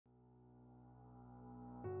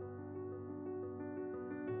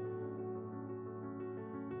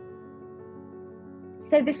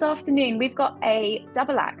So this afternoon we've got a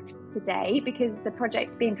double act today because the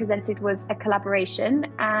project being presented was a collaboration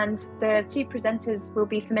and the two presenters will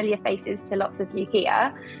be familiar faces to lots of you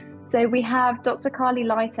here. So we have Dr. Carly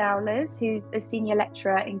Lightowlers, who's a senior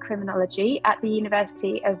lecturer in criminology at the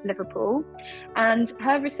University of Liverpool, and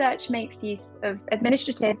her research makes use of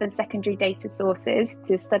administrative and secondary data sources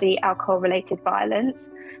to study alcohol-related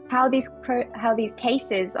violence, how these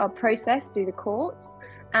cases are processed through the courts,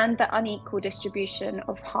 and the unequal distribution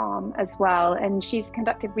of harm as well. And she's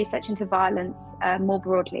conducted research into violence more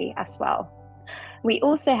broadly as well. We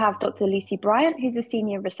also have Dr. Lucy Bryant, who's a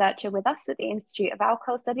senior researcher with us at the Institute of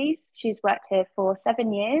Alcohol Studies. She's worked here for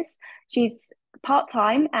 7 years. She's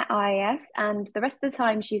part-time at IAS, and the rest of the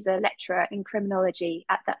time she's a lecturer in criminology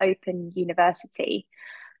at the Open University.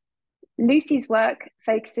 Lucy's work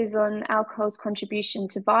focuses on alcohol's contribution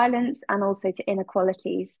to violence and also to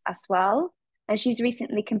inequalities as well. And she's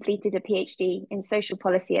recently completed a PhD in social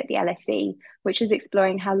policy at the LSE, which was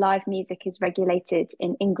exploring how live music is regulated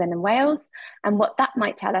in England and Wales and what that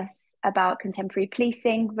might tell us about contemporary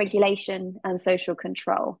policing, regulation, and social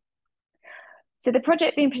control. So the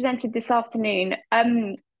project being presented this afternoon,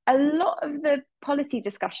 a lot of the policy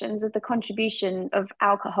discussions of the contribution of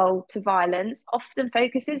alcohol to violence often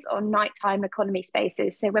focuses on nighttime economy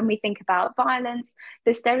spaces. So when we think about violence,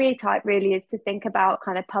 the stereotype really is to think about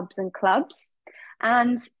kind of pubs and clubs.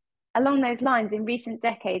 And along those lines, in recent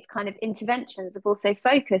decades, kind of interventions have also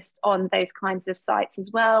focused on those kinds of sites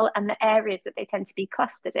as well, and the areas that they tend to be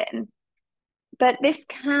clustered in. But this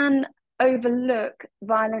can overlook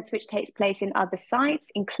violence which takes place in other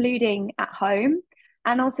sites, including at home,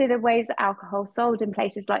 and also the ways that alcohol sold in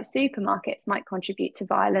places like supermarkets might contribute to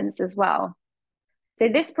violence as well. So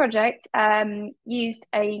this project used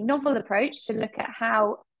a novel approach to look at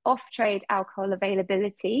how off-trade alcohol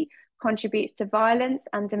availability contributes to violence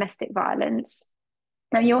and domestic violence.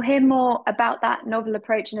 Now, you'll hear more about that novel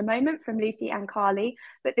approach in a moment from Lucy and Carly,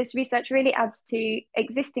 but this research really adds to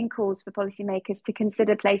existing calls for policymakers to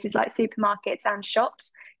consider places like supermarkets and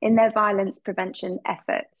shops in their violence prevention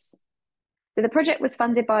efforts. So the project was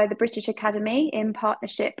funded by the British Academy in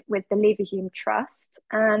partnership with the Leverhulme Trust.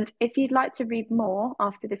 And if you'd like to read more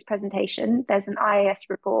after this presentation, there's an IAS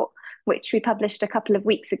report, which we published a couple of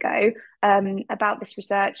weeks ago about this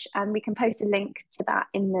research, and we can post a link to that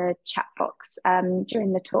in the chat box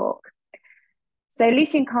during the talk. So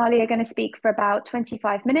Lucy and Carly are going to speak for about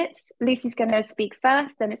 25 minutes. Lucy's going to speak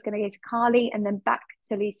first, then it's going to go to Carly, and then back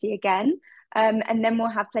to Lucy again. And then we'll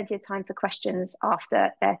have plenty of time for questions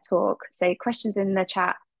after their talk. So questions in the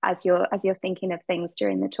chat as you're thinking of things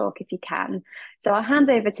during the talk, if you can. So I'll hand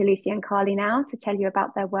over to Lucy and Carly now to tell you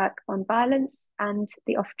about their work on violence and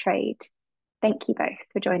the off-trade. Thank you both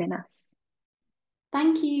for joining us.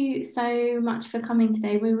 Thank you so much for coming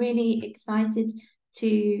today. We're really excited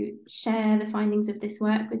to share the findings of this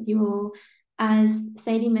work with you all. As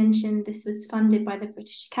Sadie mentioned, this was funded by the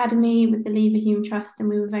British Academy with the Leverhulme Trust, and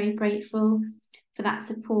we were very grateful for that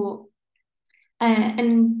support.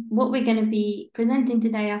 And what we're going to be presenting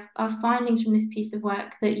today are findings from this piece of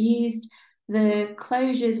work that used the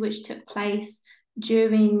closures which took place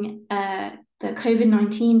during the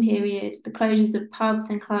COVID-19 period, the closures of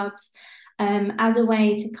pubs and clubs, as a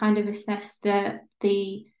way to kind of assess the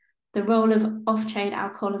role of off-trade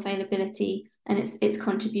alcohol availability and its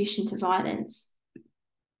contribution to violence.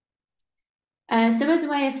 So as a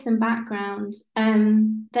way of some background,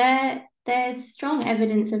 there's strong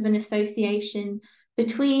evidence of an association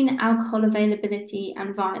between alcohol availability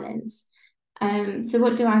and violence. So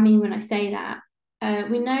what do I mean when I say that?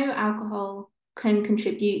 We know alcohol can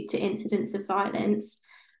contribute to incidents of violence,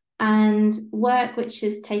 and work which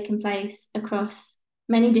has taken place across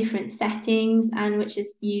many different settings and which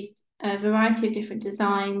has used a variety of different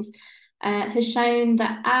designs has shown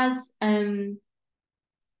that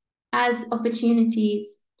as opportunities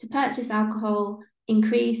to purchase alcohol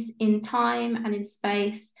increase in time and in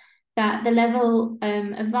space, that the level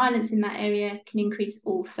of violence in that area can increase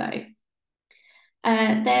also.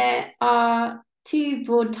 There are two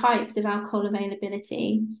broad types of alcohol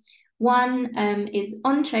availability. One is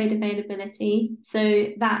on-trade availability,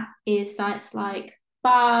 so that is sites like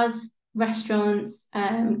bars, restaurants,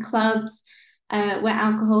 clubs, where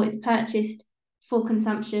alcohol is purchased for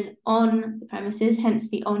consumption on the premises, hence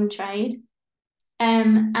the on-trade.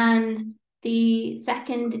 And the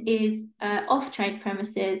second is off-trade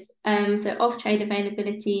premises. So off-trade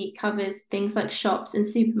availability covers things like shops and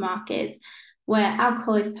supermarkets, where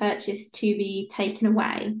alcohol is purchased to be taken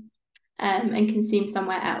away and consumed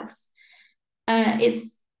somewhere else.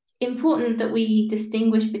 It's important that we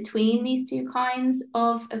distinguish between these two kinds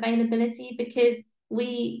of availability, because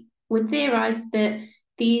we would theorize that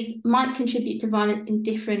these might contribute to violence in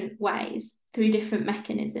different ways through different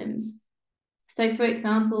mechanisms. So, for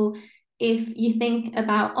example, if you think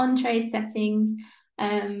about on-trade settings,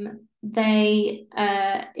 they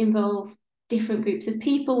involve different groups of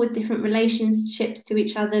people with different relationships to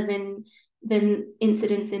each other than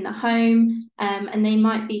incidents in the home, and they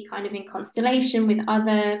might be kind of in constellation with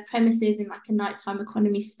other premises in like a nighttime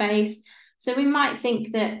economy space. So we might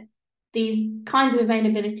think that these kinds of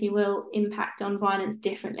availability will impact on violence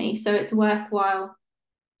differently. So it's worthwhile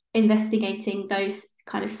investigating those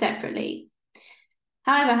kind of separately.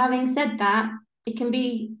 However, having said that, it can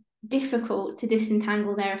be difficult to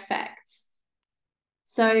disentangle their effects.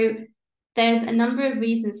 So there's a number of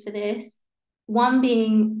reasons for this. One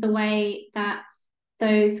being the way that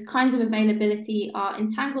those kinds of availability are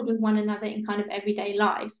entangled with one another in kind of everyday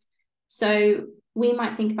life. So we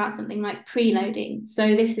might think about something like preloading.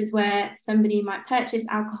 So this is where somebody might purchase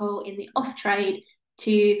alcohol in the off-trade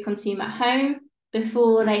to consume at home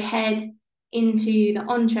before they head into the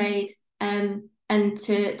on-trade and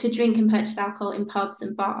to drink and purchase alcohol in pubs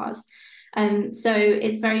and bars. So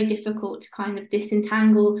it's very difficult to kind of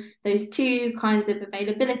disentangle those two kinds of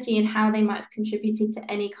availability and how they might have contributed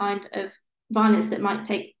to any kind of violence that might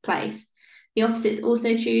take place. The opposite is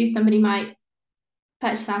also true. Somebody might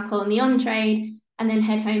purchase alcohol in the on-trade and then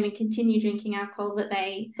head home and continue drinking alcohol that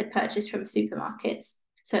they had purchased from supermarkets.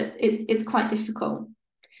 So it's quite difficult.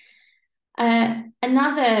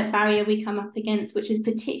 Another barrier we come up against, which is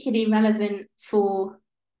particularly relevant for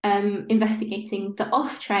investigating the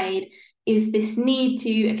off-trade, is this need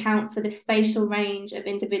to account for the spatial range of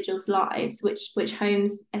individuals' lives, which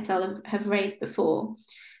Holmes et al. Have raised before.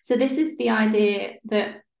 So this is the idea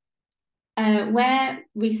that where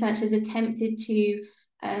researchers attempted to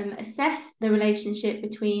assess the relationship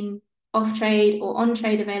between off-trade or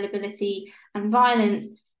on-trade availability and violence,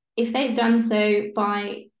 if they've done so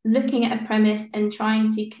by looking at a premise and trying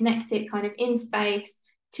to connect it kind of in space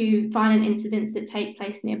to violent incidents that take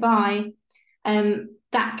place nearby,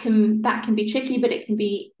 that can be tricky, but it can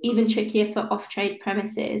be even trickier for off-trade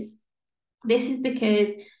premises. This is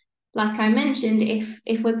because, like I mentioned,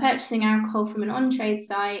 if we're purchasing alcohol from an on-trade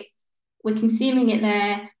site, we're consuming it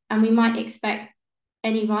there, and we might expect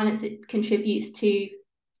any violence it contributes to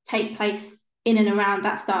take place in and around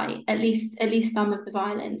that site, at least some of the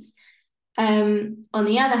violence. On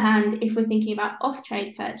the other hand, if we're thinking about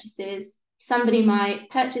off-trade purchases, somebody might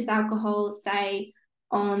purchase alcohol, say,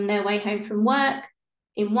 on their way home from work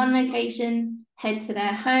in one location, head to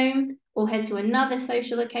their home, or head to another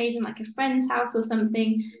social occasion like a friend's house or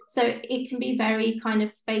something. So it can be very kind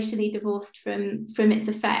of spatially divorced from its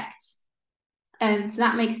effects. So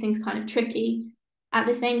that makes things kind of tricky. At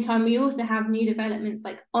the same time, we also have new developments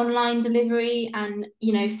like online delivery and,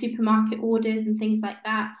 supermarket orders and things like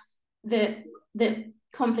that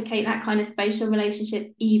complicate that kind of spatial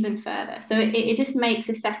relationship even further. So it just makes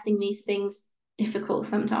assessing these things difficult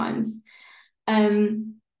sometimes.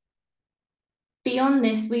 Beyond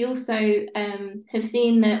this, we also have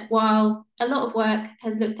seen that while a lot of work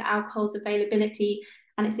has looked at alcohol's availability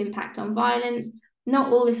and its impact on violence,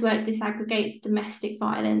 not all this work disaggregates domestic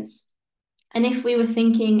violence. And if we were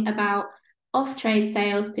thinking about off-trade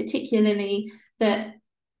sales, particularly that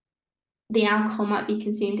the alcohol might be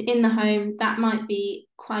consumed in the home, that might be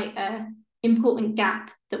quite an important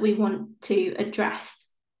gap that we want to address.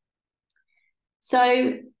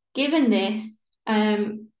 So given this,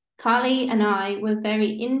 Carly and I were very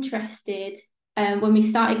interested when we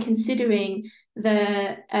started considering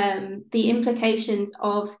the implications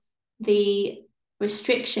of the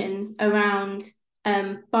restrictions around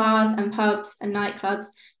bars and pubs and nightclubs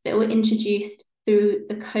that were introduced through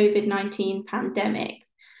the COVID-19 pandemic.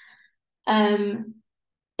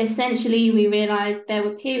 Essentially, we realised there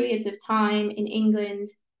were periods of time in England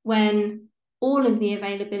when all of the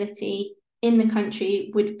availability in the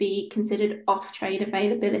country would be considered off-trade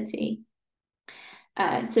availability.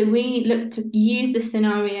 So we looked to use the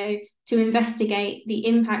scenario to investigate the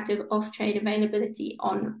impact of off-trade availability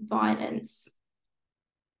on violence.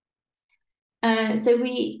 So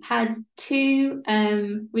we had two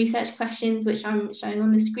research questions, which I'm showing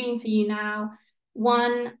on the screen for you now.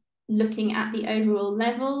 One, looking at the overall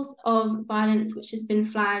levels of violence which has been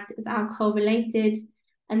flagged as alcohol-related,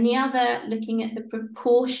 and the other looking at the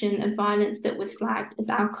proportion of violence that was flagged as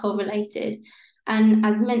alcohol-related. And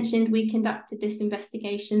as mentioned, we conducted this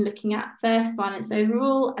investigation looking at first violence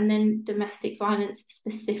overall and then domestic violence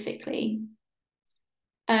specifically.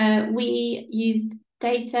 We used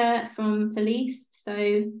data from police,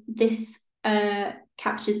 so this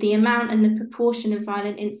captured the amount and the proportion of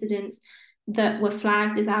violent incidents that were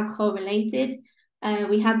flagged as alcohol-related.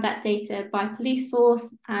 We had that data by police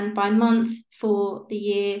force and by month for the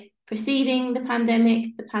year preceding the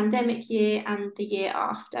pandemic year, and the year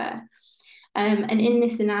after. And in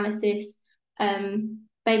this analysis,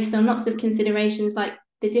 based on lots of considerations like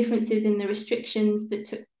the differences in the restrictions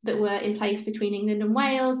that were in place between England and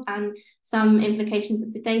Wales, and some implications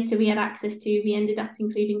of the data we had access to, we ended up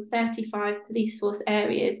including 35 police force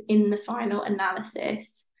areas in the final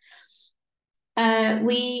analysis.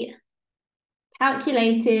 We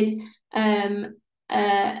calculated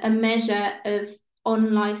a measure of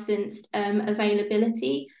unlicensed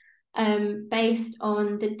availability based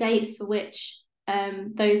on the dates for which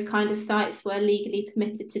those kind of sites were legally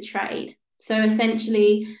permitted to trade. So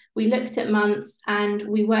essentially, we looked at months and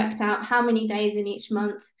we worked out how many days in each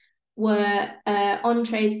month were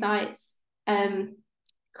on-trade sites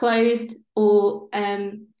closed or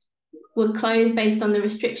were closed based on the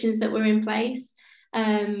restrictions that were in place.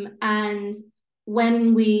 And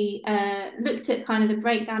when we looked at kind of the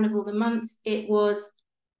breakdown of all the months, it was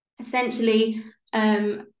essentially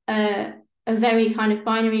a very kind of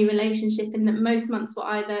binary relationship, in that most months were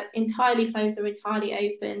either entirely closed or entirely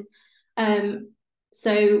open.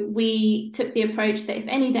 So we took the approach that if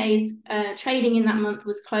any days trading in that month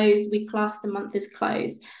was closed, we classed the month as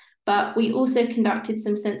closed. But we also conducted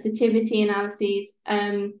some sensitivity analyses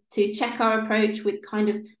to check our approach with kind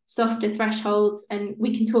of softer thresholds, and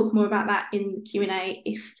we can talk more about that in the Q&A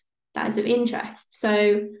if that is of interest.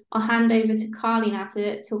 So I'll hand over to Carly now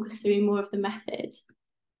to talk us through more of the method.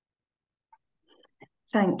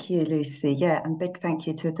 Thank you, Lucy. Yeah, and big thank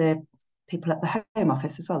you to the people at the Home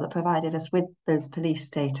Office as well that provided us with those police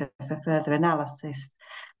data for further analysis.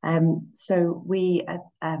 So we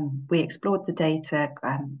explored the data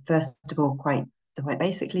first of all quite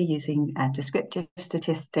basically using descriptive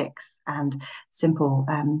statistics and simple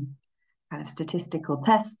kind of statistical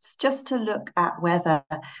tests, just to look at whether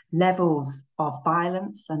levels of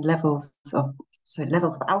violence and levels of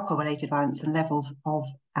alcohol-related violence and levels of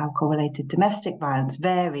alcohol-related domestic violence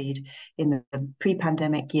varied in the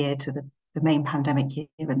pre-pandemic year to the main pandemic year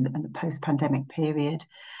and the post-pandemic period.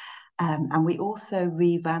 And we also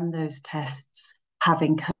reran those tests,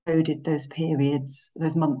 having coded those periods,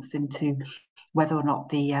 those months, into whether or not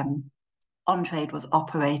the on-trade was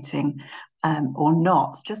operating or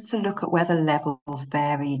not, just to look at whether levels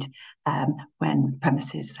varied when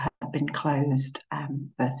premises had been closed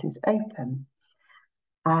versus open.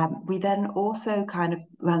 We then also kind of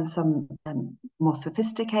ran some more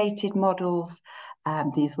sophisticated models.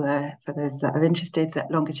 These were, for those that are interested, that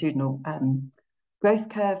longitudinal growth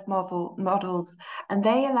curve models, and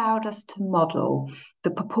they allowed us to model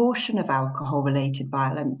the proportion of alcohol-related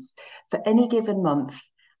violence for any given month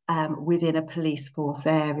within a police force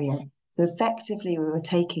area. So effectively, we were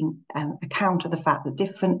taking account of the fact that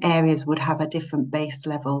different areas would have a different base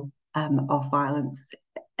level of violence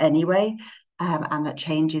anyway, and that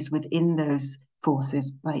changes within those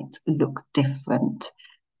forces might look different.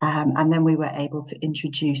 And then we were able to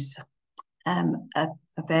introduce a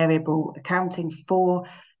variable accounting for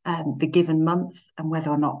the given month and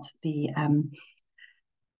whether or not the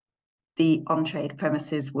on-trade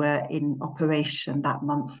premises were in operation that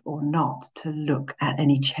month or not, to look at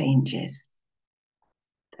any changes.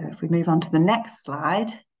 So if we move on to the next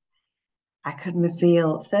slide, I could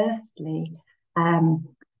reveal firstly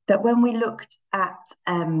that when we looked at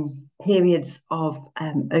periods of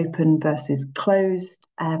open versus closed,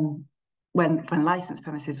 when licensed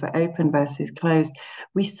premises were open versus closed,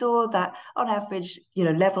 we saw that on average,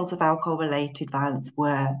 levels of alcohol-related violence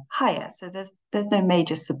were higher. So there's no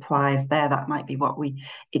major surprise there. That might be what we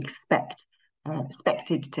expected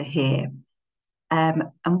to hear.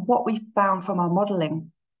 And what we found from our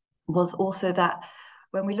modelling was also that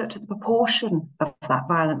when we looked at the proportion of that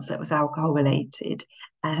violence that was alcohol-related,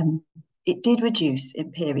 it did reduce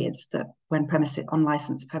in periods that when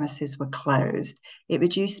unlicensed premises were closed. It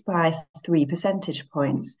reduced by 3 percentage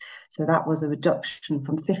points. So that was a reduction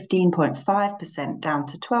from 15.5% down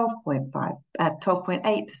to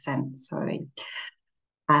 12.8%, sorry.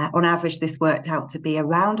 On average, this worked out to be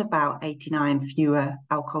around about 89 fewer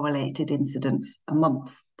alcohol-related incidents a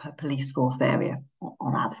month per police force area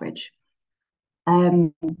on average.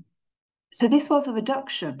 So this was a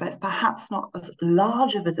reduction, but it's perhaps not as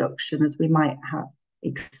large a reduction as we might have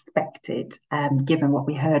expected, given what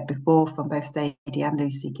we heard before from both Sadie and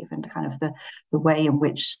Lucy, given kind of the way in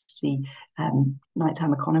which the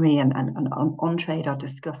nighttime economy and on-trade are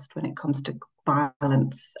discussed when it comes to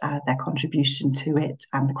violence, their contribution to it,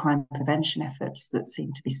 and the crime prevention efforts that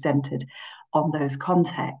seem to be centred on those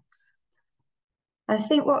contexts. I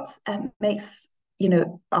think what makes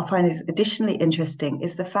I find is additionally interesting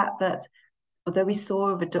is the fact that although we saw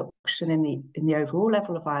a reduction in the overall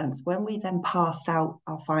level of violence, when we then passed out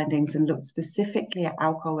our findings and looked specifically at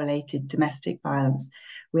alcohol-related domestic violence,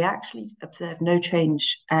 we actually observed no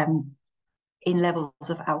change in levels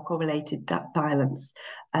of alcohol-related violence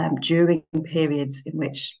during periods in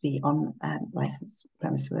which the licensed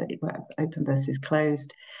premises were open versus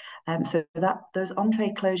closed. So that those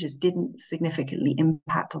on-trade closures didn't significantly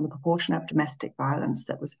impact on the proportion of domestic violence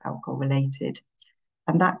that was alcohol-related.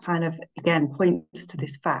 And that kind of, again, points to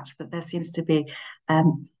this fact that there seems to be,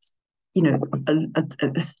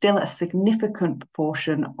 still a significant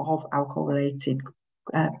proportion of alcohol-related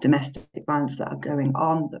domestic violence that are going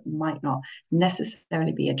on that might not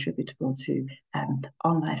necessarily be attributable to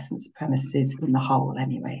unlicensed premises in the whole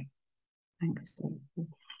anyway. Thanks.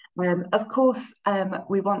 Of course,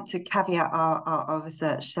 we want to caveat our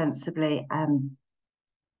research sensibly.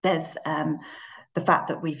 There's the fact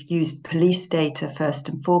that we've used police data first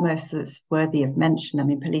and foremost, that's worthy of mention. I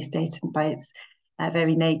mean, police data by its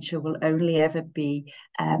very nature will only ever be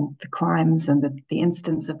the crimes and the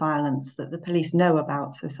incidents of violence that the police know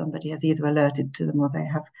about. So somebody has either alerted to them or they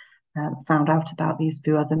have found out about these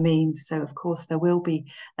through other means. So of course there will be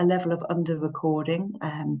a level of under-recording,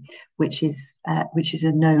 which is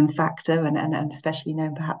a known factor and especially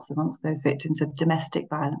known perhaps amongst those victims of domestic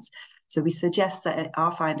violence. So we suggest that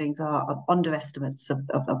our findings are underestimates of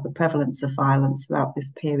the prevalence of violence throughout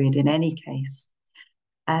this period in any case.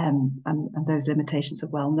 And those limitations are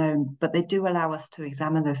well known, but they do allow us to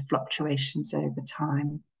examine those fluctuations over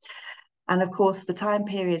time. And of course, the time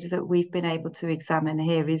period that we've been able to examine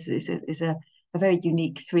here is a very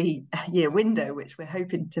unique 3-year window, which we're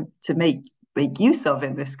hoping to make use of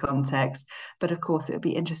in this context. But of course, it would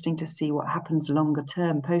be interesting to see what happens longer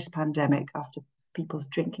term, post-pandemic, after people's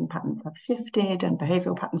drinking patterns have shifted and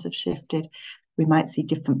behavioural patterns have shifted. We might see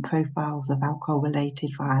different profiles of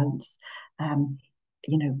alcohol-related violence,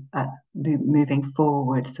 moving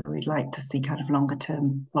forward. So we'd like to see kind of longer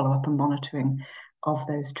term follow-up and monitoring of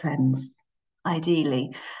those trends,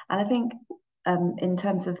 ideally. And I think in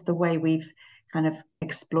terms of the way we've kind of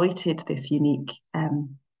exploited this unique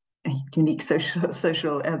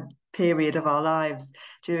social period of our lives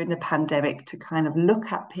during the pandemic to kind of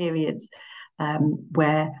look at periods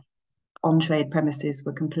where on-trade premises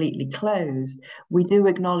were completely closed, we do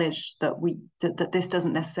acknowledge that that this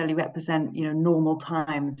doesn't necessarily represent normal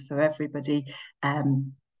times for everybody.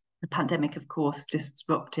 The pandemic, of course,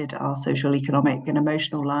 disrupted our social, economic and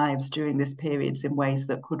emotional lives during this period in ways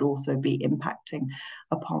that could also be impacting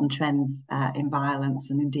upon trends in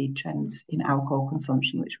violence and indeed trends in alcohol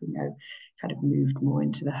consumption, which we know kind of moved more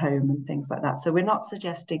into the home and things like that. So we're not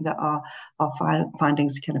suggesting that our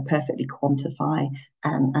findings kind of perfectly quantify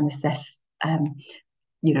and assess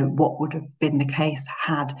what would have been the case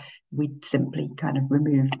had we simply kind of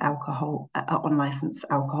removed alcohol, unlicensed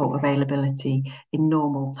alcohol availability in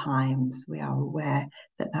normal times. We are aware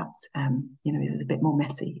that is a bit more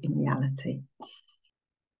messy in reality.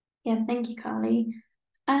 Yeah, thank you, Carly.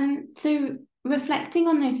 So reflecting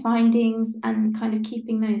on those findings and kind of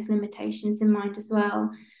keeping those limitations in mind as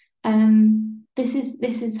well, this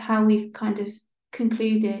is how we've kind of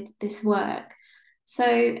concluded this work.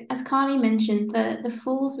 So as Carly mentioned, the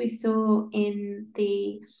falls we saw in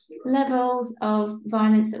the levels of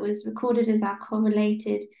violence that was recorded as alcohol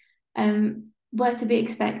related were to be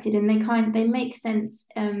expected, and they make sense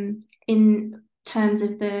in terms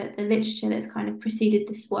of the literature that's kind of preceded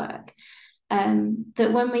this work.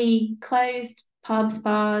 That when we closed pubs,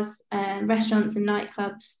 bars, restaurants and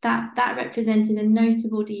nightclubs, that represented a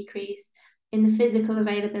notable decrease in the physical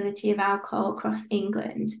availability of alcohol across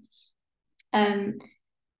England.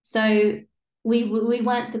 So we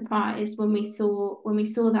weren't surprised when we saw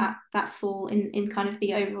that fall in kind of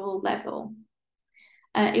the overall level.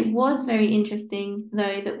 It was very interesting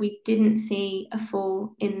though that we didn't see a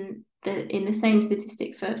fall in the same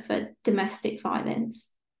statistic for domestic violence.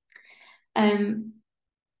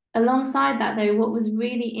 Alongside that though, what was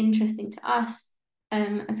really interesting to us,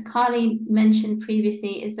 as Carly mentioned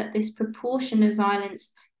previously, is that this proportion of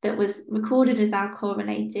violence that was recorded as alcohol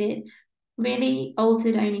related really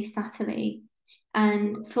altered only subtly,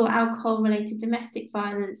 and for alcohol-related domestic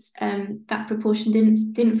violence, that proportion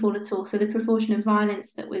didn't fall at all. So the proportion of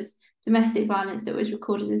violence that was domestic violence that was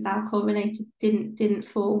recorded as alcohol-related didn't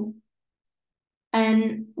fall.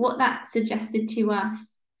 And what that suggested to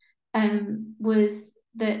us was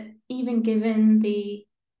that even given the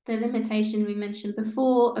limitation we mentioned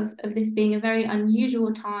before of this being a very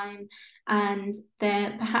unusual time, and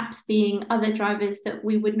there perhaps being other drivers that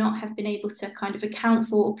we would not have been able to kind of account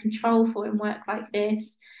for or control for in work like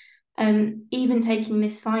this, even taking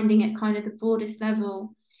this finding at kind of the broadest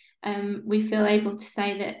level, we feel able to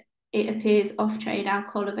say that it appears off-trade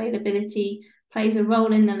alcohol availability plays a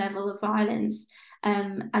role in the level of violence,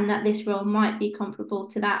 and that this role might be comparable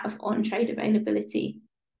to that of on-trade availability.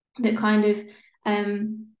 That kind of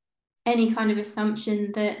any kind of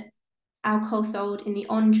assumption that alcohol sold in the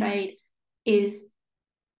on-trade is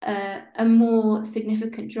a more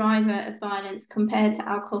significant driver of violence compared to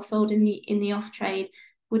alcohol sold in the off-trade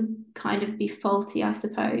would kind of be faulty, I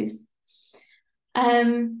suppose.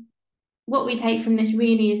 What we take from this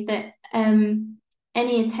really is that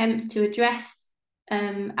any attempts to address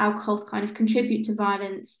alcohol's kind of contribution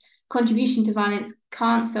to violence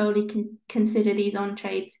can't solely consider these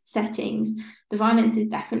on-trade settings. The violence is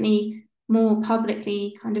definitely more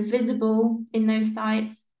publicly kind of visible in those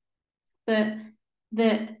sites, but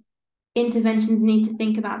the interventions need to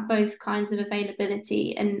think about both kinds of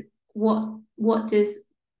availability and what does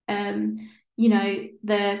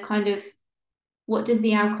what does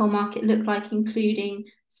the alcohol market look like, including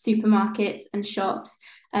supermarkets and shops,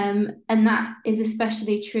 and that is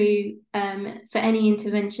especially true for any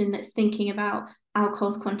intervention that's thinking about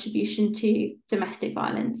alcohol's contribution to domestic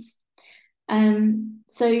violence.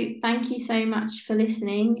 So thank you so much for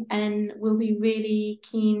listening, and we'll be really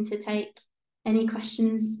keen to take any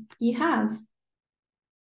questions you have.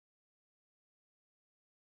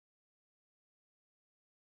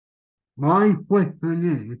 My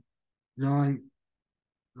question is, why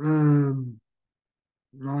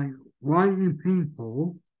do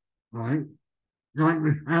people, with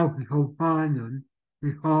alcohol violence,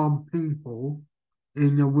 to harm people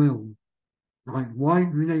in the will? Why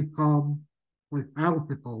do they harm with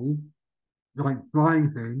alcohol,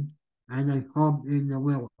 driving, and they harm in the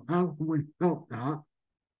will? How can we stop that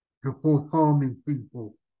before harming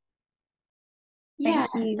people? Yeah,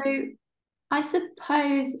 so I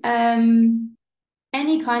suppose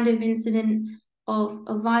any kind of incident of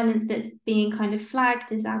violence that's being kind of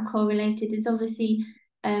flagged as alcohol related is obviously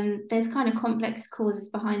there's kind of complex causes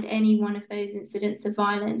behind any one of those incidents of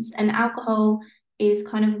violence, and alcohol is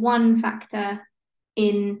kind of one factor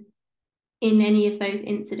in any of those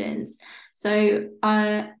incidents. So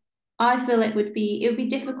I feel it would be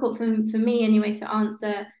difficult for me anyway to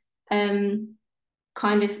answer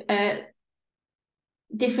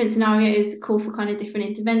different scenarios call for kind of different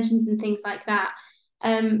interventions and things like that.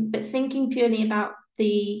 But thinking purely about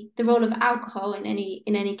the role of alcohol in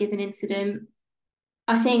any given incident,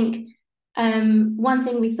 I think one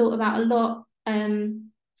thing we thought about a lot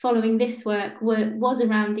following this work was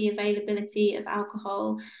around the availability of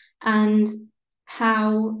alcohol and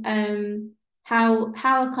how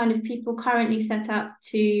are kind of people currently set up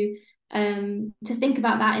to think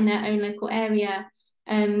about that in their own local area.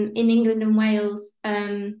 In England and Wales,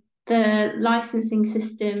 the licensing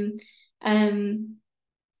system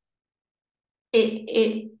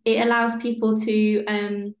it allows people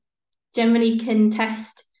to generally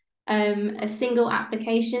contest a single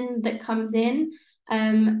application that comes in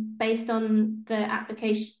based on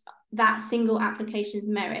that single application's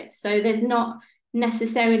merits. So there's not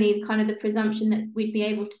necessarily kind of the presumption that we'd be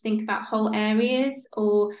able to think about whole areas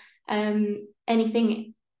or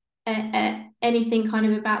anything kind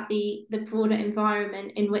of about the broader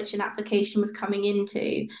environment in which an application was coming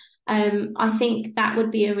into. I think that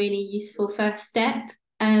would be a really useful first step.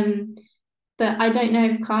 But I don't know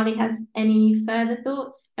if Carly has any further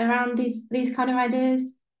thoughts around these kind of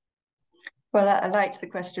ideas. Well, I liked the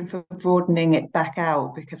question for broadening it back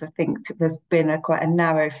out, because I think there's been quite a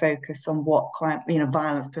narrow focus on what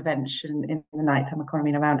violence prevention in the nighttime economy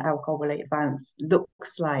and around alcohol-related violence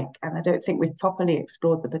looks like. And I don't think we've properly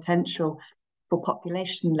explored the potential for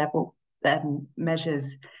population-level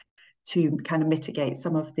measures to kind of mitigate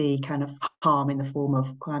some of the kind of harm in the form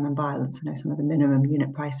of crime and violence. I know some of the minimum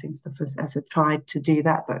unit pricing stuff has tried to do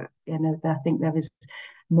that, but I think there is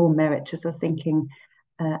more merit to sort of thinking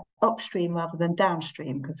upstream rather than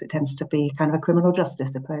downstream, because it tends to be kind of a criminal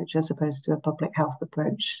justice approach as opposed to a public health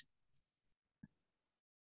approach.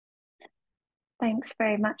 Thanks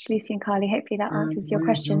very much, Lucy and Carly. Hopefully that answers your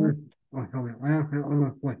question. I have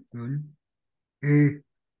another question. Is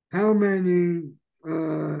how many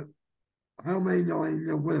are in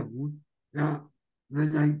the world that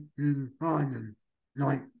relate to violence?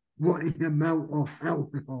 What is the amount of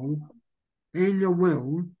alcohol in the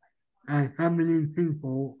world, and how many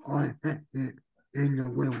people are affected in the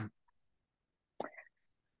world?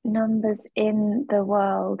 Numbers in the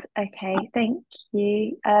world. Okay, thank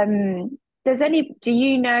you. Do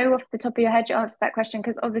you know off the top of your head to answer that question?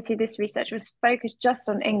 Because obviously this research was focused just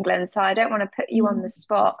on England, so I don't want to put you on the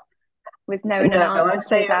spot with knowing an answer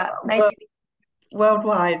to that. Maybe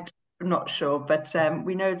worldwide, I'm not sure, but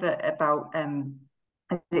we know that about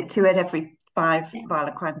 2 in every 5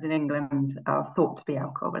 violent crimes in England are thought to be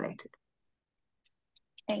alcohol related.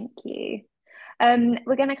 Thank you.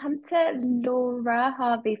 We're going to come to Laura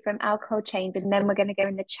Harvey from Alcohol Change, and then we're going to go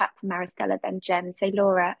in the chat to Maristella, then Jem. So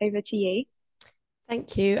Laura, over to you.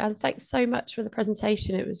 Thank you, and thanks so much for the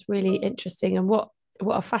presentation. It was really interesting, and what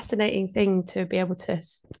a fascinating thing to be able to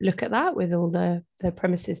look at that with all the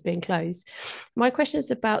premises being closed. My question is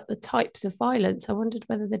about the types of violence. I wondered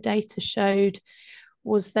whether the data showed,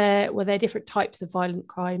 were there different types of violent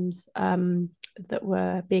crimes that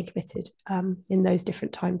were being committed in those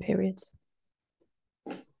different time periods?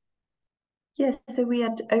 Yes, so we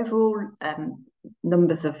had overall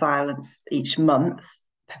numbers of violence each month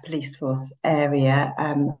per police force area,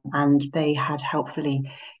 and they had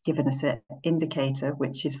helpfully given us an indicator,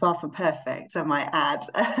 which is far from perfect, I might add,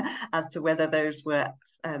 as to whether those were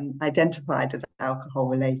identified as alcohol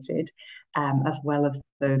related, as well as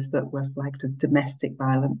those that were flagged as domestic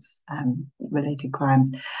violence related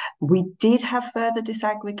crimes. We did have further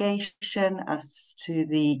disaggregation as to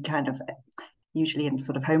the kind of, usually in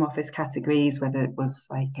sort of Home Office categories, whether it was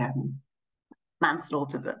like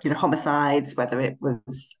manslaughter, homicides, whether it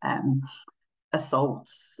was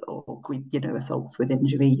assaults or assaults with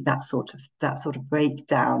injury, that sort of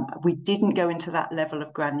breakdown. We didn't go into that level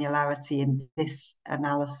of granularity in this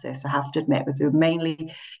analysis, I have to admit, because we were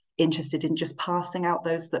mainly interested in just parsing out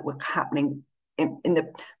those that were happening in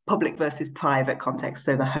the public versus private context,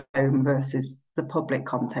 so the home versus the public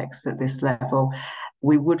context at this level.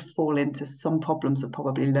 We would fall into some problems of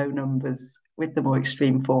probably low numbers with the more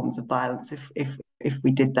extreme forms of violence if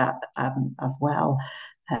we did that as well.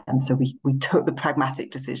 And so we took the pragmatic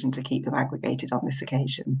decision to keep them aggregated on this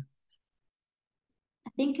occasion. I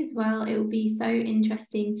think as well it will be so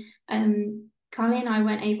interesting. Carly and I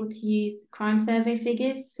weren't able to use crime survey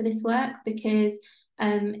figures for this work because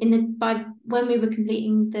when we were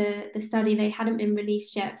completing the study, they hadn't been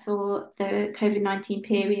released yet for the COVID-19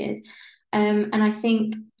 period. And I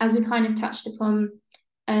think, as we kind of touched upon,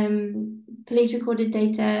 police recorded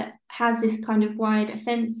data has this kind of wide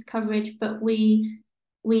offence coverage, but we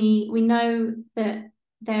know that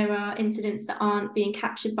there are incidents that aren't being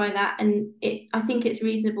captured by that, and I think it's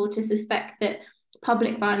reasonable to suspect that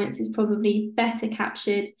public violence is probably better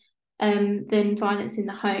captured than violence in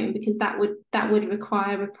the home, because that would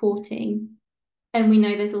require reporting, and we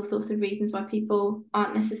know there's all sorts of reasons why people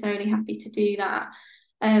aren't necessarily happy to do that.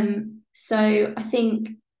 So I think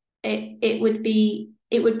it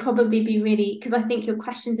would probably be really, because I think your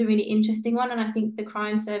question's a really interesting one, and I think the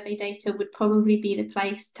crime survey data would probably be the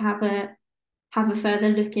place to have a further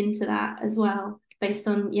look into that as well, based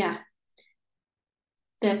on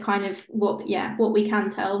the kind of what we can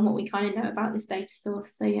tell and what we kind of know about this data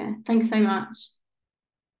source. So thanks so much.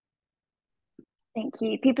 Thank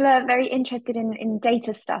you. People are very interested in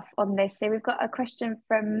data stuff on this. So we've got a question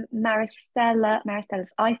from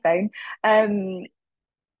Maristella's iPhone.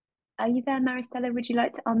 Are you there, Maristella? Would you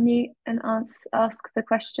like to unmute and ask the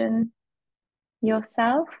question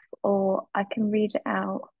yourself, or I can read it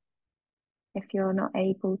out if you're not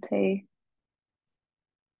able to?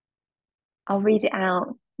 I'll read it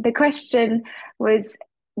out. The question was,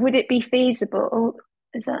 would it be feasible? Oh,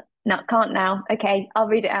 is that? No, can't now. Okay, I'll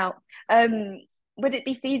read it out. Would it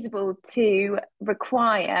be feasible to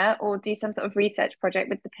require or do some sort of research project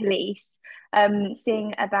with the police,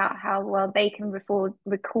 seeing about how well they can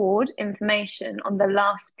record information on the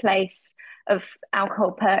last place of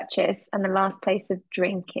alcohol purchase and the last place of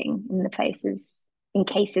drinking in cases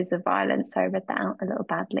of violence? So I read that out a little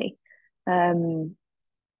badly.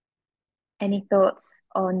 Any thoughts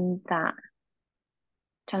on that?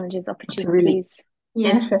 Challenges, opportunities?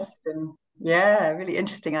 Interesting. Yeah, really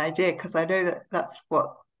interesting idea, because I know that's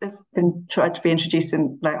what has been tried to be introduced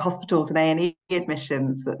in like hospitals and A&E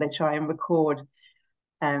admissions, that they try and record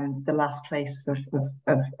the last place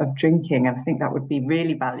of drinking, and I think that would be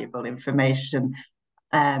really valuable information.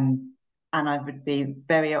 And I would be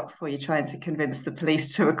very up for you trying to convince the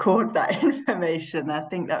police to record that information. I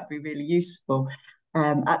think that'd be really useful.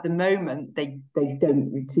 At the moment, they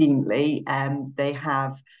don't routinely. They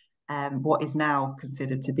have what is now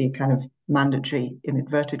considered to be kind of mandatory, in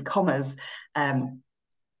inverted commas, flag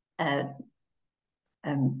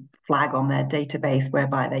on their database,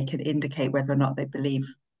 whereby they can indicate whether or not they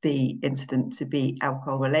believe the incident to be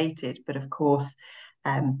alcohol related. But of course,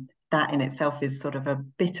 that in itself is sort of a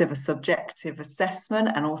bit of a subjective assessment,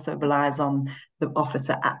 and also relies on the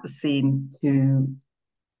officer at the scene to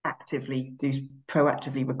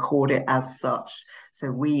proactively record it as such. So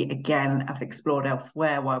we again have explored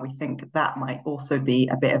elsewhere why we think that might also be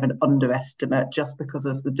a bit of an underestimate, just because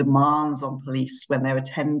of the demands on police when they're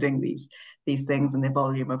attending these things, and the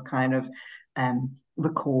volume of kind of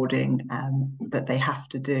recording that they have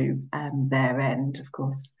to do their end. Of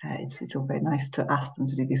course, it's all very nice to ask them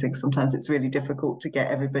to do these things. Sometimes it's really difficult to get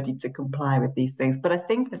everybody to comply with these things. But I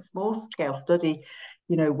think a small scale study,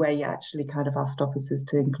 you know, where you actually kind of asked officers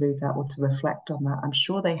to include that or to reflect on that, I'm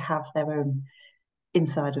sure they have their own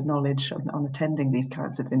insider knowledge on attending these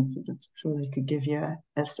kinds of incidents. I'm sure they could give you an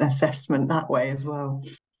assessment that way as well.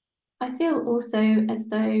 I feel also as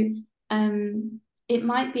though it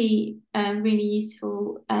might be really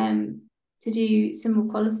useful to do some more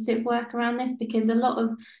qualitative work around this, because a lot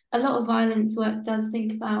of violence work does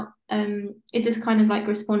think about it does kind of like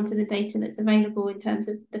respond to the data that's available in terms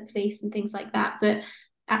of the police and things like that. But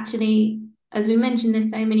actually, as we mentioned, there's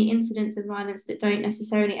so many incidents of violence that don't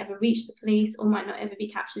necessarily ever reach the police or might not ever be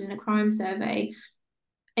captured in a crime survey.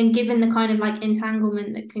 And given the kind of like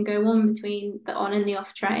entanglement that can go on between the on and the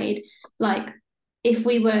off trade, like if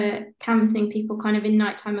we were canvassing people kind of in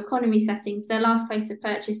nighttime economy settings, their last place of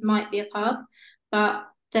purchase might be a pub, but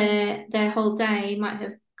their whole day might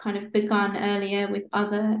have kind of begun earlier with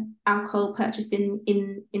other alcohol purchased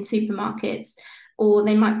in supermarkets, or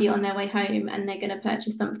they might be on their way home and they're going to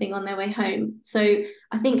purchase something on their way home. So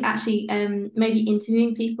I think actually maybe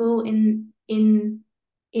interviewing people in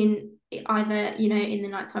either, you know, in the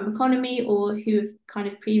nighttime economy, or who have kind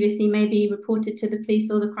of previously maybe reported to the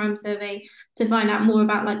police or the crime survey, to find out more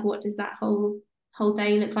about like what does that whole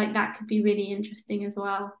day look like. That could be really interesting as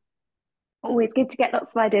well. Always good to get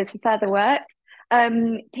lots of ideas for further work.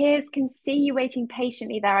 Piers, can see you waiting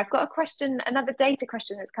patiently there. I've got a question, another data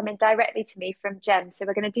question that's come in directly to me from Jem. So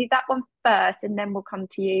we're going to do that one first, and then we'll come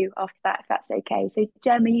to you after that, if that's okay. So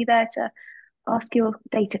Jem, are you there to ask your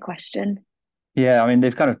data question? Yeah, I mean,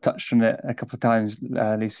 they've kind of touched on it a couple of times,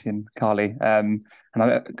 Lucy and Carly. And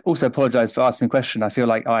I also apologise for asking the question. I feel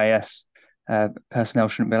like IAS personnel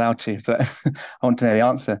shouldn't be allowed to, but I want to know the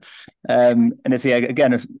answer. And it's, yeah,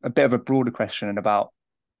 again, a bit of a broader question about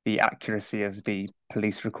the accuracy of the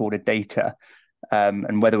police recorded data,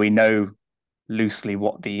 and whether we know loosely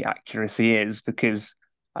what the accuracy is, because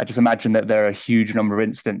I just imagine that there are a huge number of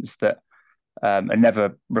incidents that are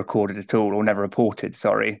never recorded at all, or never reported,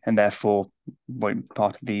 and therefore won't be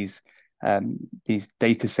part of these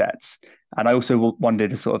data sets. And I also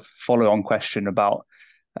wondered a sort of follow-on question about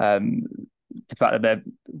the fact that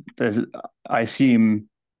there's, I assume,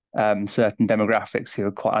 certain demographics who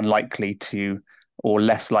are quite unlikely to, or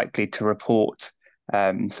less likely to, report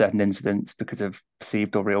certain incidents because of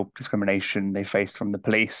perceived or real discrimination they faced from the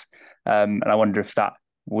police. And I wonder if that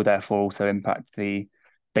will therefore also impact the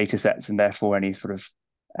data sets, and therefore any sort of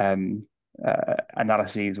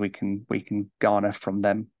analyses we can garner from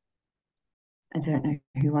them. I don't know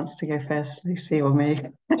who wants to go first, Lucy or me.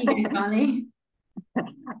 You go, Carly.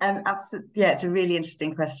 Absolutely, yeah, it's a really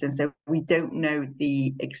interesting question. So we don't know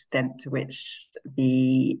the extent to which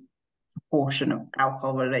the proportion of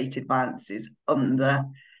alcohol-related violence is under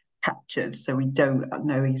captured. So we don't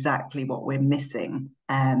know exactly what we're missing.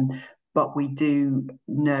 But we do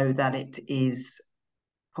know that it is,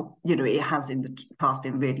 you know, it has in the past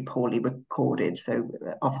been really poorly recorded. So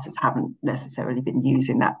officers haven't necessarily been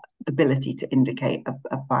using that ability to indicate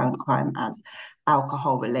a violent crime as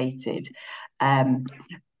alcohol related. And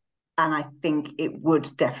I think it would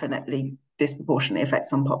definitely disproportionately affect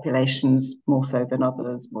some populations more so than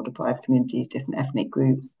others, more deprived communities, different ethnic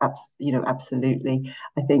groups. You know, absolutely.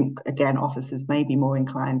 I think, again, officers may be more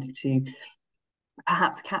inclined to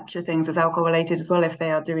perhaps capture things as alcohol related as well if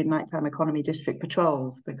they are doing nighttime economy district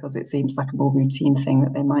patrols, because it seems like a more routine thing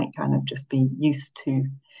that they might kind of just be used to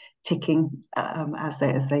ticking as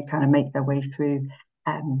they kind of make their way through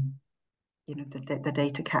you know, the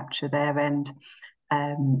data capture their end.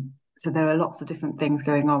 So there are lots of different things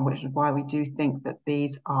going on, which is why we do think that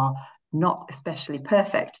these are not especially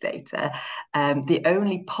perfect data. The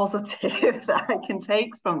only positive that I can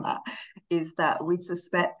take from that is that we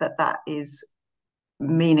suspect that that is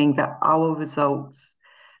meaning that our results,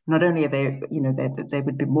 not only are they, you know, they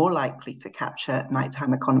would be more likely to capture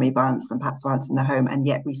nighttime economy violence than perhaps violence in the home, and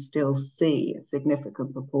yet we still see a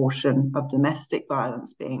significant proportion of domestic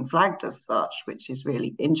violence being flagged as such, which is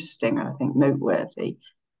really interesting and I think noteworthy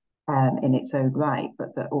in its own right.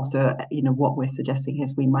 But that also, you know, what we're suggesting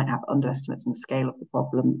is we might have underestimates in the scale of the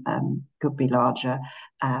problem, could be larger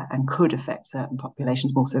and could affect certain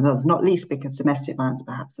populations more so than others, not least because domestic violence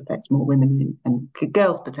perhaps affects more women and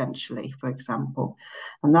girls potentially, for example.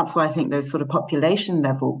 And that's why I think those sort of population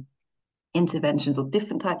level interventions or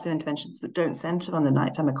different types of interventions that don't centre on the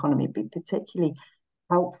nighttime economy be particularly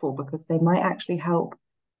helpful, because they might actually help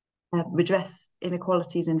redress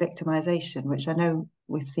inequalities and victimisation, which I know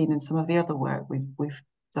we've seen in some of the other work we've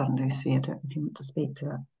done. Lucy, I don't know if you want to speak to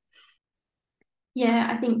that. Yeah,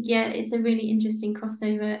 I think, yeah, it's a really interesting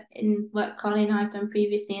crossover in work Carly and I have done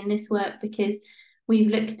previously in this work, because we've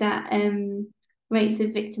looked at rates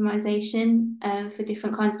of victimisation for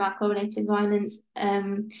different kinds of alcohol-related violence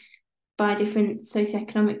by different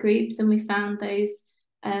socioeconomic groups, and we found those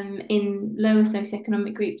in lower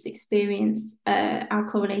socioeconomic groups experience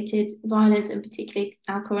alcohol-related violence, and particularly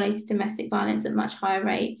alcohol-related domestic violence, at much higher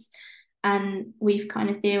rates. And we've kind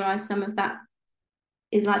of theorised some of that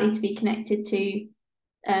is likely to be connected to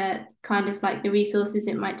kind of like the resources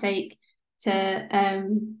it might take to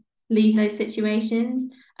leave those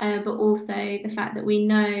situations, but also the fact that we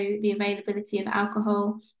know the availability of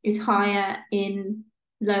alcohol is higher in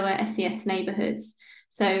lower SES neighbourhoods.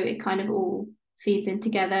 So it kind of all feeds in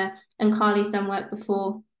together. And Carly's done work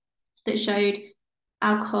before that showed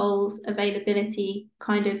alcohol's availability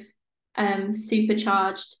kind of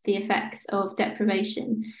supercharged the effects of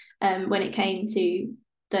deprivation when it came to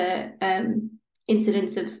the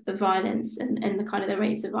incidence of violence and the kind of the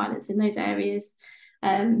rates of violence in those areas.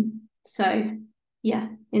 So yeah,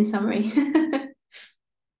 in summary.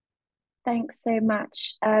 Thanks so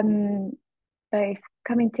much, both.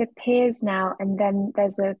 Coming to Piers now, and then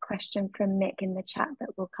there's a question from Mick in the chat that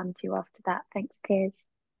we'll come to after that. Thanks, Piers.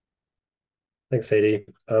 Thanks, Sadie.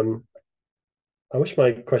 I wish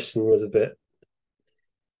my question was a bit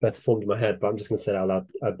better formed in my head, but I'm just going to say it out loud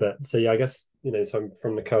a bit. So yeah, I guess, so I'm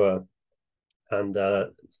from NACOA, and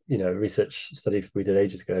research study we did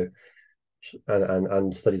ages ago,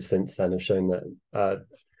 and studies since then have shown that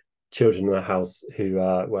children in a house who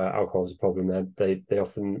where alcohol is a problem, they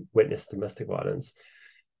often witness domestic violence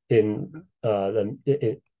in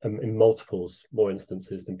multiples more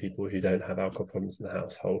instances than people who don't have alcohol problems in the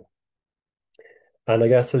household. And I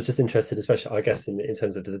guess I was just interested, especially I guess in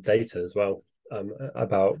terms of the data as well,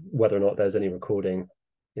 about whether or not there's any recording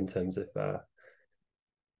in terms of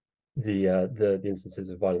the instances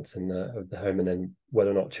of violence in the home, and then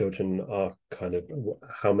whether or not children are kind of,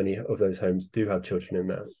 how many of those homes do have children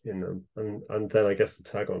in them, and then I guess the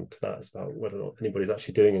tag on to that is about whether or not anybody's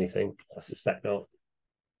actually doing anything. I suspect not.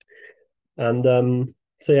 And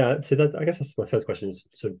so yeah, so that, I guess that's my first question, is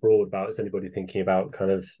sort of broad about, is anybody thinking about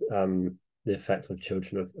kind of the effects of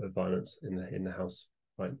children of violence in the house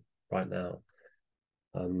right now,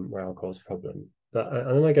 where alcohol is a problem. But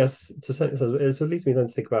and then I guess it sort of leads me then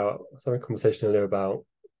to think about some conversation earlier about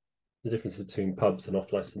the differences between pubs and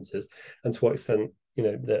off licenses, and to what extent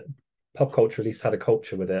that pub culture at least had a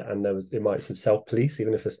culture with it, and it might sort of self-police,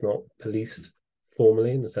 even if it's not policed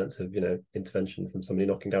formally in the sense of intervention from somebody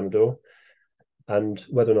knocking down the door, and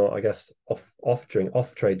whether or not, I guess,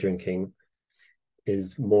 off trade drinking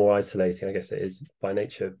is more isolating, I guess it is by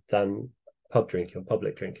nature, than pub drinking or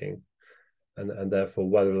public drinking, and therefore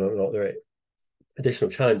whether or not there are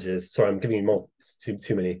additional challenges. Sorry, I'm giving you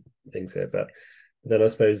too many things here, but then I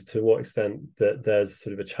suppose to what extent that there's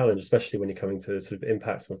sort of a challenge, especially when you're coming to sort of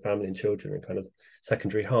impacts on family and children and kind of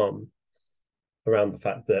secondary harm around the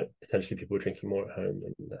fact that potentially people are drinking more at home,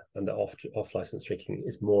 and that off license drinking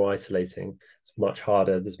is more isolating. It's much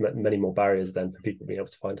harder. There's many more barriers then for people being able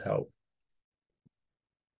to find help.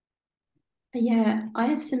 Yeah, I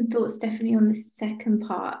have some thoughts definitely on the second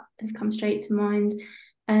part have come straight to mind.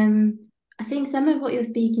 I think some of what you're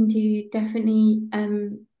speaking to definitely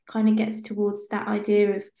kind of gets towards that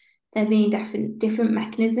idea of there being different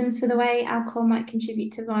mechanisms for the way alcohol might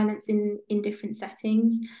contribute to violence in different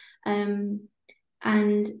settings. And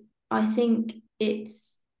I think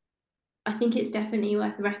it's definitely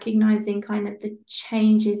worth recognising kind of the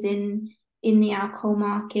changes in the alcohol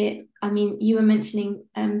market. I mean, you were mentioning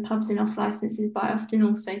pubs and off licenses, but I often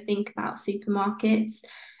also think about supermarkets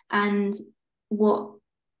and what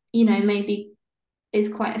maybe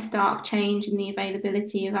is quite a stark change in the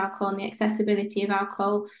availability of alcohol and the accessibility of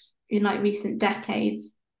alcohol in like recent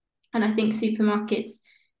decades. And I think supermarkets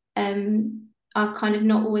are kind of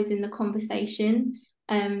not always in the conversation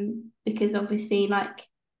because obviously like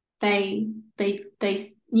they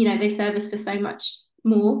serve us for so much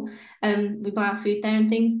more. We buy our food there and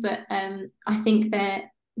things, but I think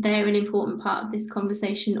they're an important part of this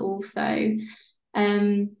conversation also.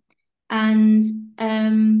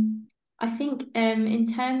 I think in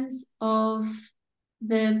terms of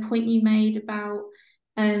the point you made about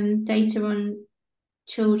data on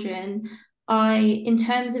children, in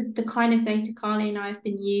terms of the kind of data Carly and I have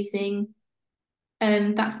been using,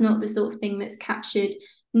 that's not the sort of thing that's captured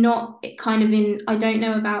not kind of in, I don't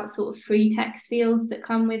know about sort of free text fields that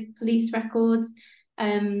come with police records,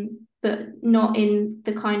 but not in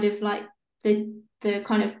the kind of like the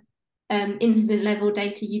kind of incident level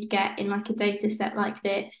data you'd get in like a data set like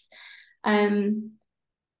this.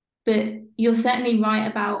 But you're certainly right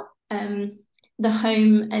about the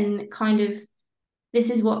home, and kind of this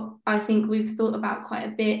is what I think we've thought about quite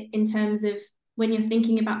a bit in terms of when you're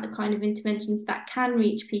thinking about the kind of interventions that can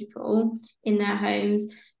reach people in their homes.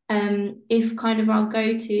 If kind of our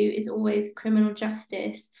go-to is always criminal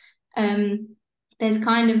justice, there's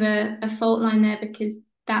kind of a fault line there, because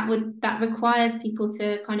that requires people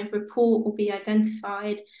to kind of report or be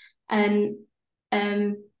identified, and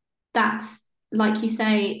that's, like you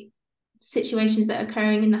say, situations that are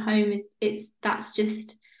occurring in the home that's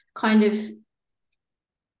just kind of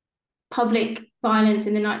public violence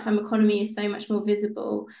in the nighttime economy is so much more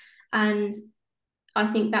visible. And I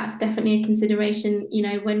think that's definitely a consideration, you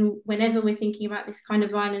know, whenever we're thinking about this kind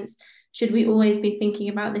of violence, should we always be thinking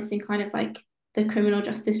about this in kind of like the criminal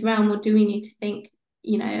justice realm, or do we need to think,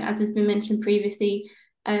 you know, as has been mentioned previously,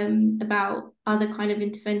 about other kind of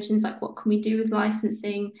interventions, like what can we do with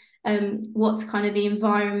licensing, what's kind of the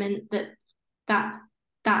environment that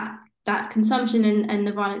consumption and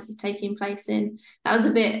the violence is taking place in. That was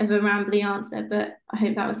a bit of a rambly answer, but I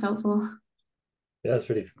hope that was helpful. Yeah, that's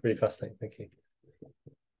really, really fascinating. Thank you.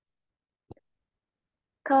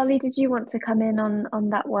 Carly, did you want to come in on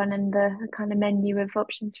that one and the kind of menu of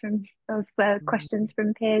options questions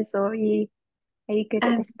from peers, or are you good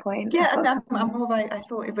at this point? Yeah, I'm all right. I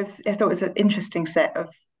thought it was an interesting set of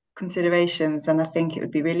considerations, and I think it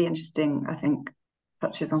would be really interesting. I think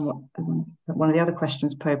touches on what one of the other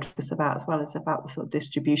questions probed us about, as well as about the sort of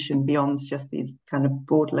distribution beyond just these kind of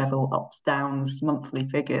broad level ups, downs, monthly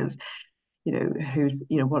figures. You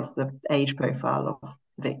know, what's the age profile of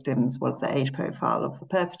victims? What's the age profile of the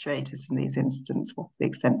perpetrators in these incidents? What's the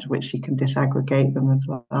extent to which you can disaggregate them as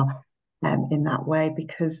well in that way?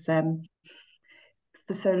 Because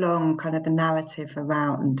for so long, kind of the narrative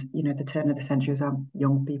around, you know, the turn of the century was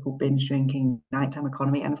young people binge drinking, nighttime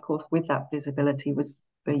economy, and of course, with that visibility, was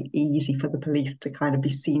very easy for the police to kind of be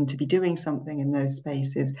seen to be doing something in those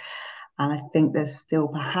spaces. And I think there's still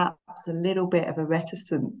perhaps a little bit of a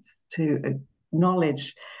reticence to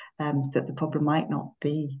acknowledge that the problem might not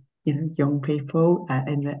be, you know, young people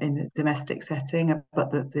in the domestic setting,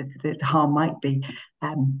 but the harm might be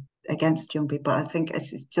against young people. I think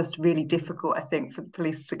it's just really difficult, I think, for the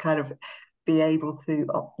police to kind of be able to,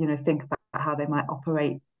 you know, think about how they might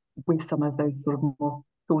operate with some of those sort of more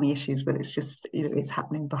thorny issues, that it's just, you know, it's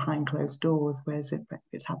happening behind closed doors, whereas if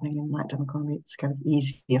it's happening in the nighttime economy, it's kind of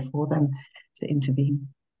easier for them to intervene.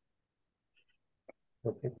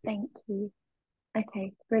 Thank you.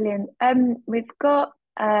 Okay, brilliant. We've got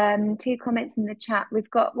 2 comments in the chat. We've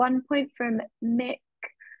got one point from Mick,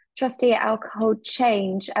 trustee at Alcohol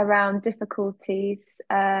Change, around difficulties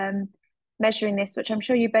measuring this, which I'm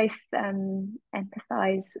sure you both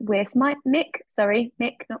empathise with.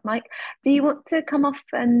 Mick, not Mike. Do you want to come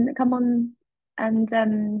on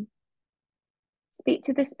and speak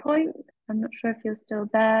to this point? I'm not sure if you're still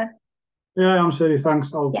there. Yeah, I'm Sadie. Thanks.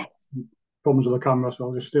 Yes. Problems with the camera, so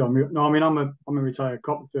I'll just stay on mute. No, I mean, I'm a retired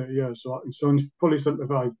cop for 30 years, so I'm fully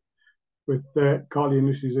sympathised with Carly and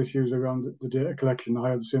Lucy's issues around the data collection. I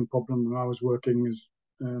had the same problem when I was working as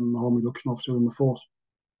a home reduction officer in the force.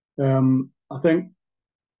 I think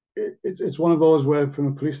it's one of those where, from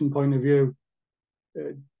a policing point of view,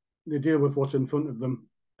 they deal with what's in front of them,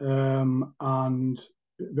 and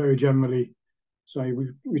very generally, so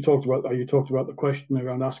we talked about that. You talked about the question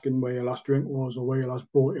around asking where your last drink was, or where you last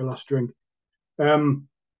bought your last drink.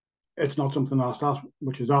 It's not something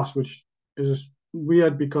which is asked, which is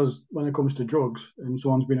weird, because when it comes to drugs and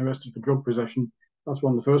someone's been arrested for drug possession, that's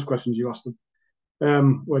one of the first questions you ask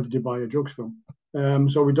them. Where did you buy your drugs from?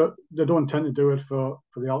 So they don't tend to do it for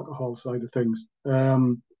the alcohol side of things,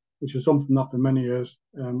 which is something that for many years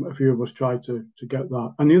a few of us tried to get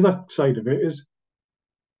that. And the other side of it is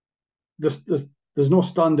there's no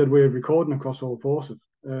standard way of recording across all forces.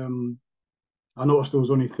 I noticed there was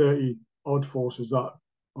only 30 odd forces that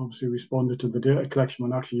obviously responded to the data collection,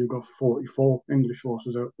 when actually you've got 44 English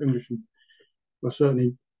forces out, well,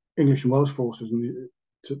 certainly English and Welsh forces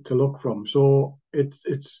to look from. So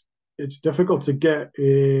it's difficult to get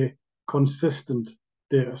a consistent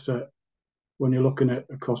data set when you're looking at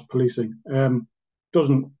across policing.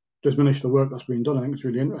 Doesn't diminish the work that's being done. I think it's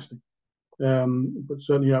really interesting. But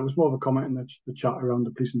certainly, yeah, it was more of a comment in the chat around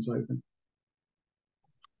the policing side of things.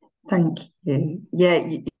 Thank you.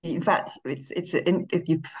 Yeah, in fact, if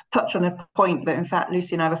you touch on a point that in fact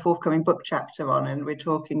Lucy and I have a forthcoming book chapter on, and we're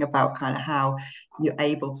talking about kind of how you're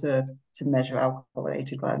able to measure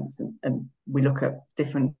alcohol-related violence, and we look at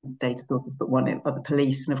different data sources, but one are the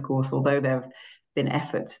police, and of course, although there have been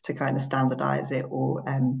efforts to kind of standardise it or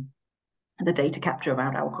the data capture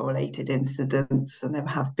around alcohol-related incidents, and there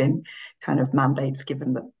have been kind of mandates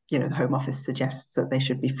given that, you know, the Home Office suggests that they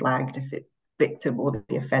should be flagged if the victim or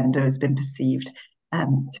the offender has been perceived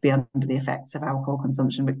to be under the effects of alcohol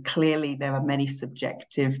consumption. But clearly there are many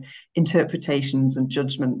subjective interpretations and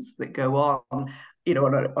judgments that go on, you know,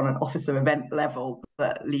 on an officer event level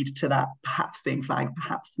that lead to that perhaps being flagged,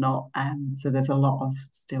 perhaps not. So there's a lot of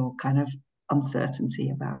still kind of uncertainty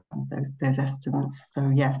about those estimates.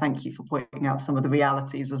 So yeah, thank you for pointing out some of the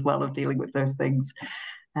realities as well of dealing with those things.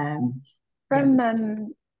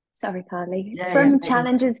 Sorry, Carly. From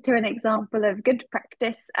challenges to an example of good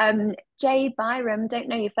practice. Jay Byram, don't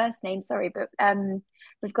know your first name, sorry, but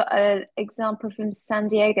we've got an example from San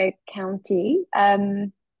Diego County.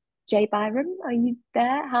 Jay Byram, are you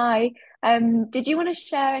there? Hi. Did you want to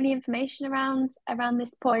share any information around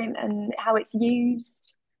this point and how it's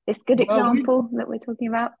used? This good example that we're talking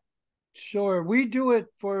about? Sure. We do it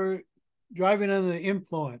for driving under the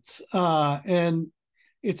influence. And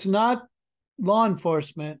it's not law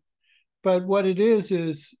enforcement, but what it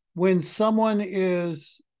is when someone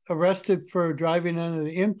is arrested for driving under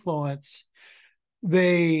the influence,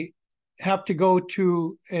 they have to go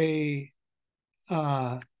to a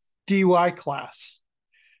DUI class.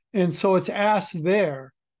 And so it's asked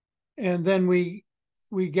there, and then we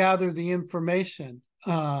gather the information.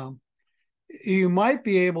 You might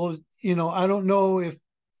be able, you know, I don't know if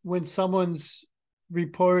when someone's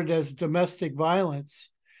reported as domestic violence,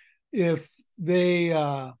 if they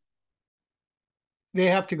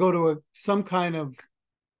have to go to some kind of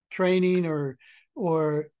training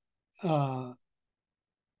or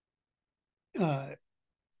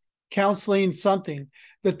counseling, something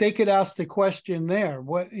that they could ask the question there,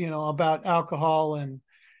 what, you know, about alcohol, and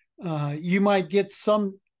you might get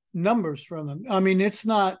some numbers from them. I mean, it's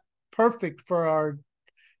not perfect for our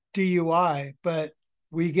DUI, but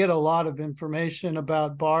we get a lot of information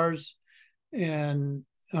about bars, and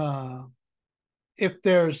if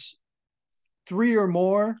there's 3 or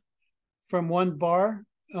more from one bar,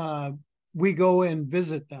 we go and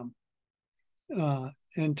visit them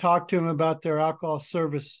and talk to them about their alcohol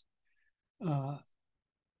service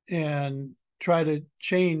and try to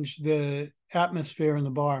change the atmosphere in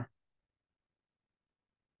the bar.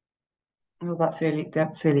 Well, that's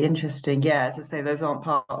really interesting. Yeah, as I say, those aren't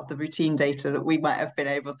part of the routine data that we might have been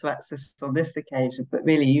able to access on this occasion, but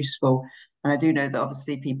really useful. And I do know that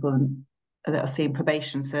obviously people that are seeing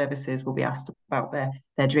probation services will be asked about their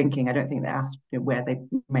drinking. I don't think they're asked, you know, where they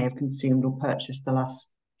may have consumed or purchased the last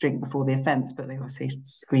drink before the offence, but they obviously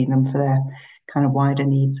screen them for their kind of wider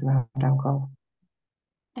needs around alcohol.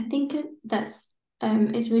 I think that's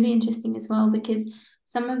it's really interesting as well, because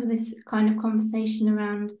some of this kind of conversation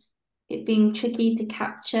around it being tricky to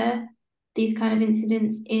capture these kind of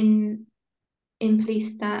incidents in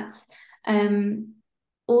police stats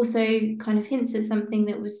also kind of hints at something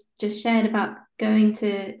that was just shared about going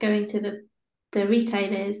to the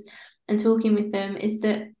retailers and talking with them, is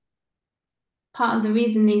that part of the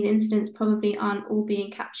reason these incidents probably aren't all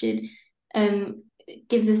being captured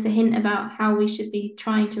gives us a hint about how we should be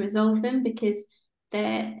trying to resolve them, because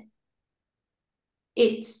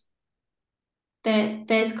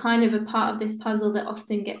there's kind of a part of this puzzle that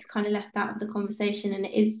often gets kind of left out of the conversation, and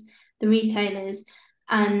it is the retailers.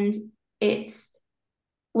 And it's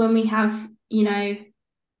when we have, you know,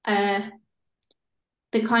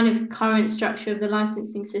 the kind of current structure of the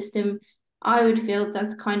licensing system, I would feel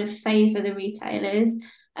does kind of favour the retailers.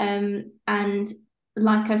 And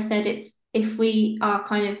like I've said, it's if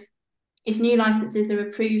new licenses are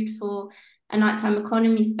approved for a nighttime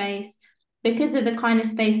economy space, because of the kind of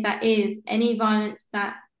space that is, any violence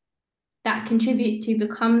that contributes to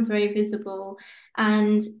becomes very visible,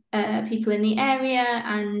 and people in the area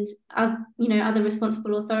and you know, other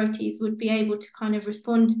responsible authorities would be able to kind of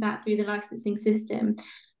respond to that through the licensing system.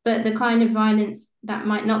 But the kind of violence that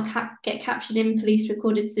might not get captured in police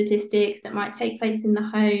recorded statistics, that might take place in the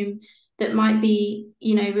home, that might be,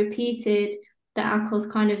 you know, repeated, that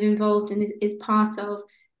alcohol's kind of involved and is part of,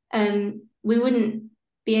 we wouldn't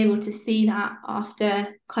be able to see that after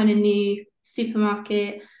kind of new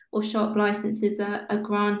supermarket or shop licenses are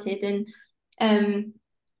granted. And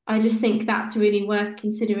I just think that's really worth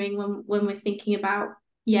considering when we're thinking about,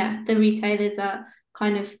 yeah, the retailers are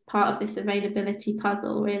kind of part of this availability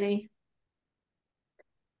puzzle, really.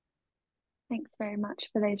 Thanks very much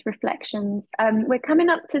for those reflections. We're coming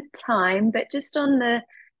up to time, but just on the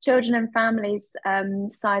children and families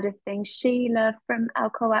side of things, Sheila from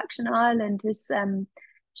Alcohol Action Ireland has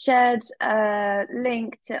shared a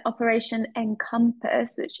link to Operation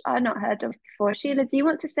Encompass, which I've not heard of before. Sheila, do you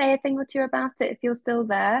want to say a thing or two about it if you're still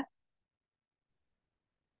there?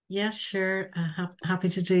 Yes, sure. Happy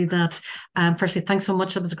to do that. Firstly, thanks so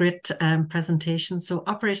much. That was a great presentation. So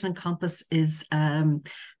Operation Encompass is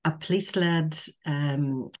a police-led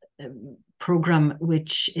program,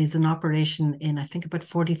 which is an operation in, I think, about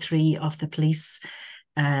 43 of the police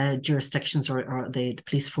jurisdictions or the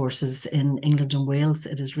police forces in England and Wales.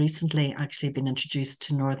 It has recently actually been introduced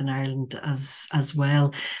to Northern Ireland as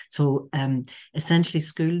well. So essentially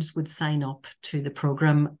schools would sign up to the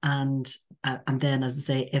programme, and then, as I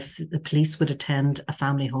say, if the police would attend a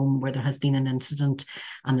family home where there has been an incident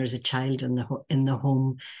and there's a child in the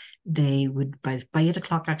home, they would by 8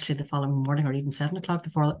 o'clock actually the following morning, or even 7 o'clock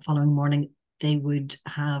the following morning, they would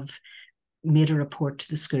have made a report to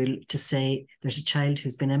the school to say there's a child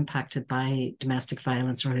who's been impacted by domestic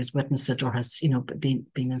violence, or who's witnessed it, or has been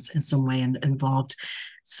in some way involved,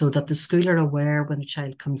 so that the school are aware when a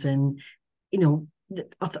child comes in,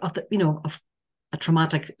 of a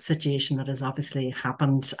traumatic situation that has obviously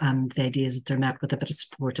happened, and the idea is that they're met with a bit of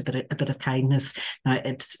support, a bit of kindness. Now,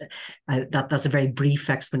 it's that's a very brief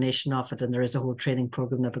explanation of it, and there is a whole training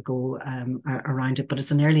program that would go around it. But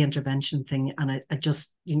it's an early intervention thing, and I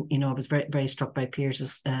just I was very, very struck by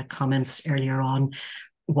Piers's comments earlier on.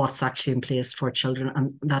 What's actually in place for children,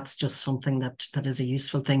 and that's just something that is a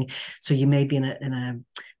useful thing. So you may be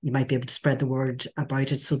you might be able to spread the word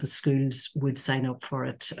about it, so the schools would sign up for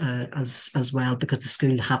it as well, because the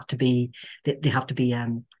school have to be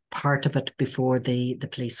part of it before the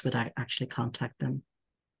police would actually contact them.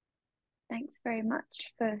 Thanks very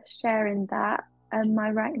much for sharing that. Am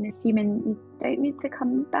I right in assuming you don't need to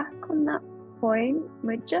come back on that point?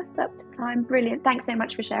 We're just up to time. Brilliant. Thanks so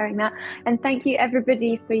much for sharing that, and thank you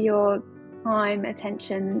everybody for your time,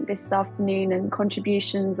 attention this afternoon, and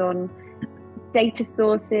contributions on data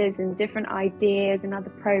sources and different ideas and other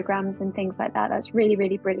programs and things like that. That's really,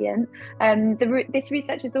 really brilliant. This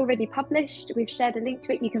research is already published. We've shared a link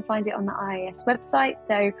to it. You can find it on the IAS website.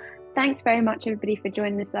 So thanks very much everybody for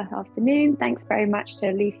joining us this afternoon. Thanks very much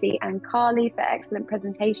to Lucy and Carly for excellent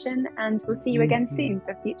presentation, and we'll see you again soon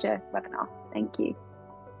for future webinar. Thank you.